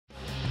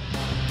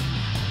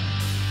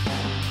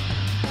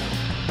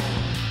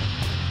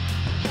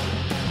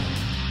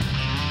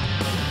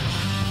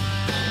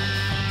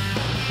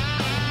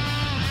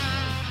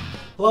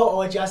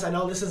Hello, OHS. I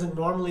know this isn't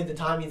normally the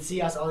time you'd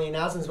see us on the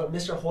announcements, but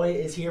Mr. Hoyt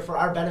is here for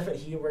our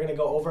benefit. We're going to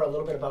go over a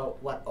little bit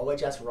about what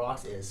OHS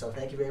Rocks is. So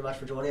thank you very much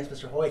for joining us,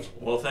 Mr. Hoyt.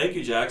 Well, thank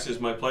you, Jax.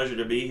 It's my pleasure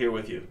to be here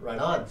with you. Right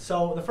on.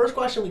 So the first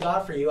question we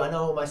got for you, I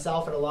know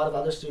myself and a lot of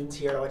other students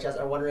here at OHS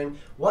are wondering,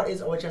 what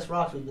is OHS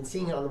Rocks? We've been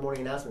seeing it on the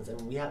morning announcements,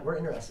 and we're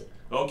interested.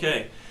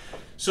 Okay.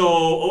 So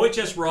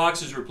OHS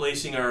Rocks is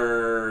replacing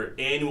our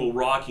annual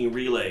rocking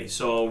relay.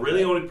 So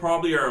really only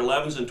probably our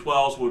 11s and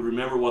 12s would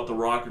remember what the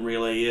rocking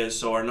relay is.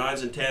 So our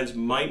 9s and 10s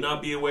might not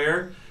be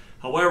aware.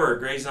 However,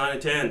 grades 9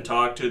 and 10,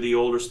 talk to the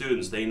older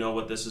students. They know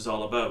what this is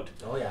all about.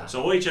 Oh yeah.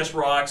 So OHS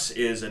Rocks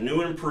is a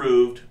new and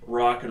improved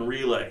rock and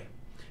relay.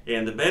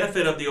 And the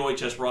benefit of the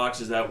OHS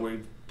Rocks is that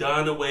we've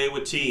done away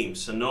with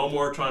teams. So no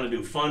more trying to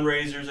do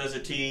fundraisers as a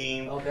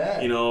team. Okay.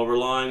 You know,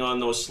 relying on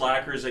those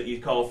slackers that you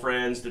call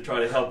friends to try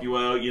to help you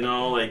out, you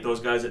know, like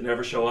those guys that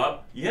never show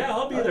up. Yeah,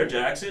 I'll be there,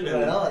 Jackson.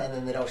 And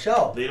then they don't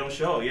show. They don't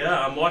show. Yeah,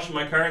 I'm washing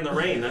my car in the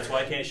rain. That's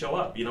why I can't show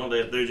up. You know,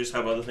 they just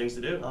have other things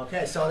to do.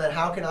 Okay, so then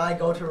how can I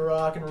go to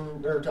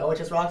to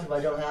OHS Rocks if I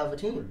don't have a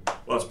team?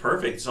 Well, it's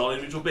perfect. It's all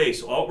individual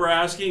based. All we're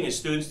asking is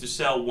students to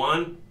sell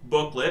one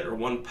booklet or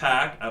one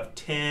pack of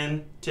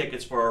 10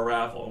 tickets for our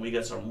raffle, and we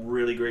got some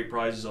really great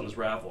prizes on this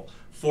raffle.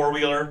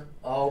 Four-wheeler.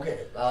 Oh, okay.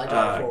 I like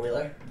driving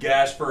four-wheeler.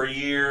 Gas for a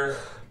year.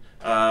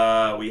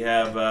 We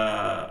have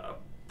a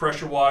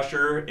pressure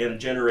washer and a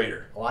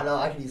generator. Well, I know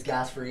I could use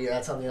gas for a year.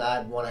 That's something that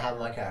I'd want to have in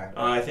my car.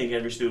 I think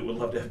every student would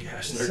love to have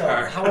gas in their so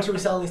car. How much are we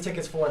selling these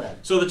tickets for then?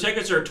 So the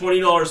tickets are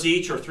 $20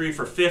 each, or 3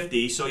 for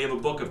 $50. So you have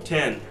a book of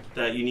 10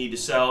 that you need to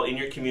sell in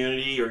your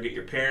community, or get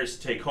your parents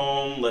to take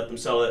home, let them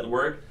sell it at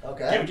work.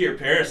 Okay. Give it to your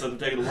parents, let them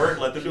take it to work,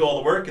 let them do all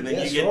the work, and then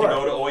you get to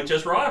go to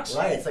OHS Rocks.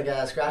 Right, it's like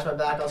a scratch my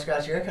back, I'll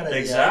scratch your kind of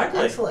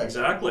Exactly. Excellent.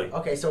 Exactly.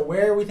 Okay, so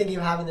where are we thinking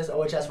of having this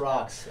OHS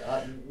Rocks?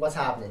 What's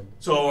happening?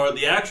 So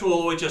the actual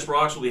OHS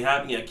Rocks will be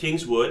happening at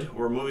Kingswood.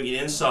 We're moving it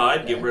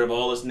inside, get rid of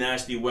all this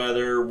nasty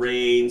weather,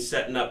 rain,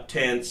 setting up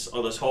tents,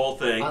 all this whole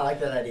thing. I like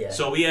that idea.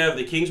 So we have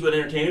the Kingswood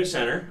Entertainment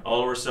Center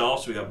all of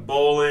ourselves. We got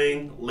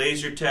bowling,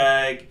 laser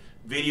tag,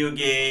 video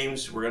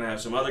games. We're going to have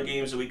some other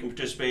games that we can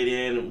participate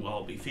in, and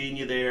we'll be feeding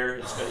you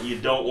there. You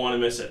don't want to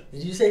miss it.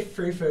 Did you say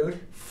free food?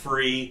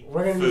 Free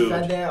We're going to be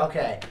fed there?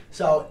 Okay.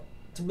 So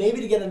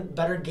maybe to get a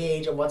better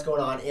gauge of what's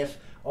going on, if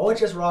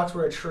OHS Rocks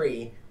were a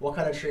tree, what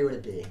kind of tree would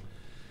it be?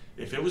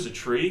 If it was a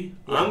tree,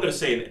 I'm going to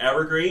say an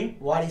evergreen.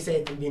 Why do you say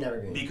it would be an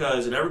evergreen?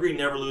 Because an evergreen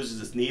never loses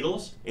its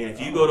needles, and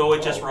if you go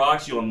to OHS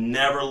Rocks, you'll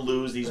never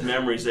lose these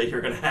memories that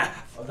you're going to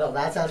have. Well,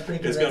 that sounds pretty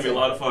convincing. It's going to be a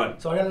lot of fun.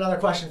 So I got another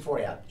question for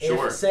you.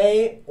 Sure. If,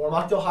 say,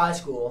 Ormuckdale High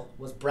School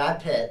was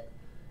Brad Pitt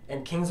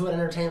and Kingswood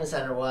Entertainment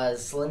Center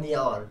was Celine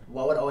Dion,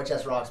 what would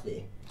OHS Rocks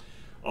be?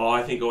 Oh,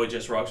 I think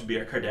OHS Rocks would be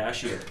our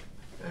Kardashian.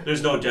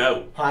 There's no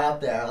doubt. High up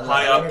there.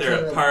 High up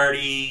there at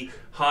party,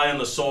 high on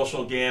the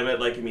social gamut.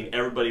 Like, I mean,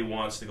 everybody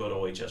wants to go to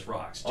OHS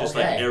Rocks. Just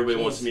like everybody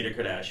wants to meet a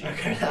Kardashian. A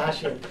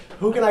Kardashian.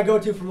 Who can I go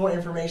to for more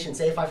information?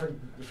 Say if I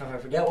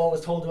forget what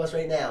was told to us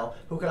right now,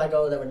 who can I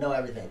go that would know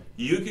everything?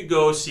 You could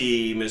go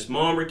see Miss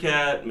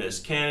Momricat, Miss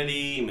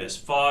Kennedy, Miss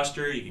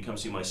Foster. You can come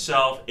see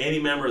myself. Any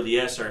member of the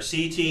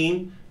SRC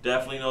team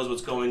definitely knows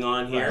what's going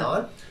on here. Right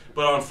on.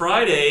 But on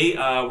Friday,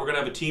 we're going to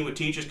have a team of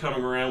teachers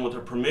coming around with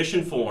a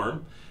permission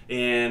form.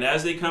 And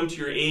as they come to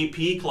your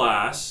AP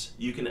class,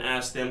 you can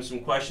ask them some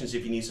questions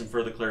if you need some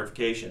further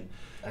clarification.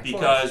 Excellent.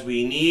 Because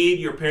we need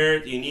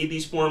you need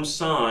these forms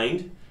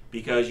signed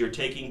because you're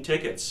taking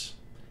tickets.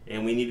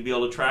 And we need to be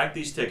able to track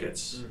these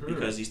tickets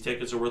because these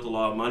tickets are worth a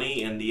lot of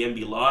money, and the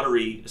MB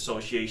Lottery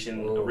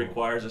Association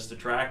requires us to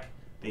track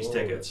these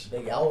tickets.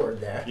 Big L word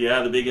there.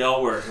 Yeah, the big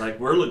L word. Like,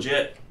 we're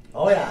legit.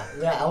 Oh yeah,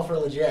 L for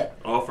legit.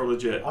 All for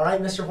legit. All right,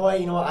 Mr.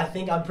 Hoyt, you know what, I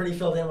think I'm pretty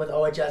filled in with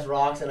OHS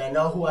Rocks, and I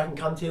know who I can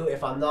come to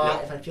if I'm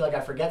not, if I feel like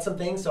I forget some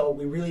things, so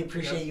we really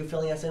appreciate you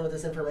filling us in with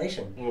this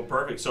information. Well,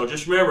 perfect. So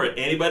just remember,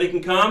 anybody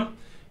can come.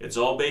 It's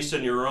all based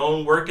on your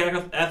own work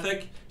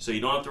ethic, so you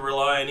don't have to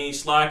rely on any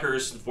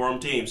slackers to form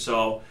teams.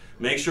 So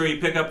make sure you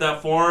pick up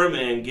that form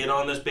and get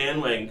on this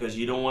bandwagon because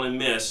you don't want to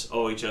miss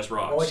OHS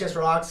Rocks. OHS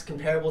Rocks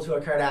comparable to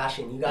a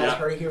Kardashian. You guys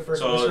heard it here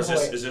first. So is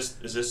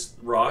this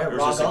rock,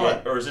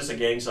 or is this a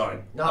gang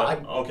sign? No,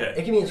 okay.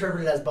 It can be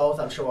interpreted as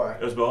both, I'm sure.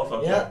 It was both?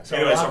 Okay. Yeah, so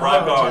anyway, so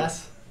rock on.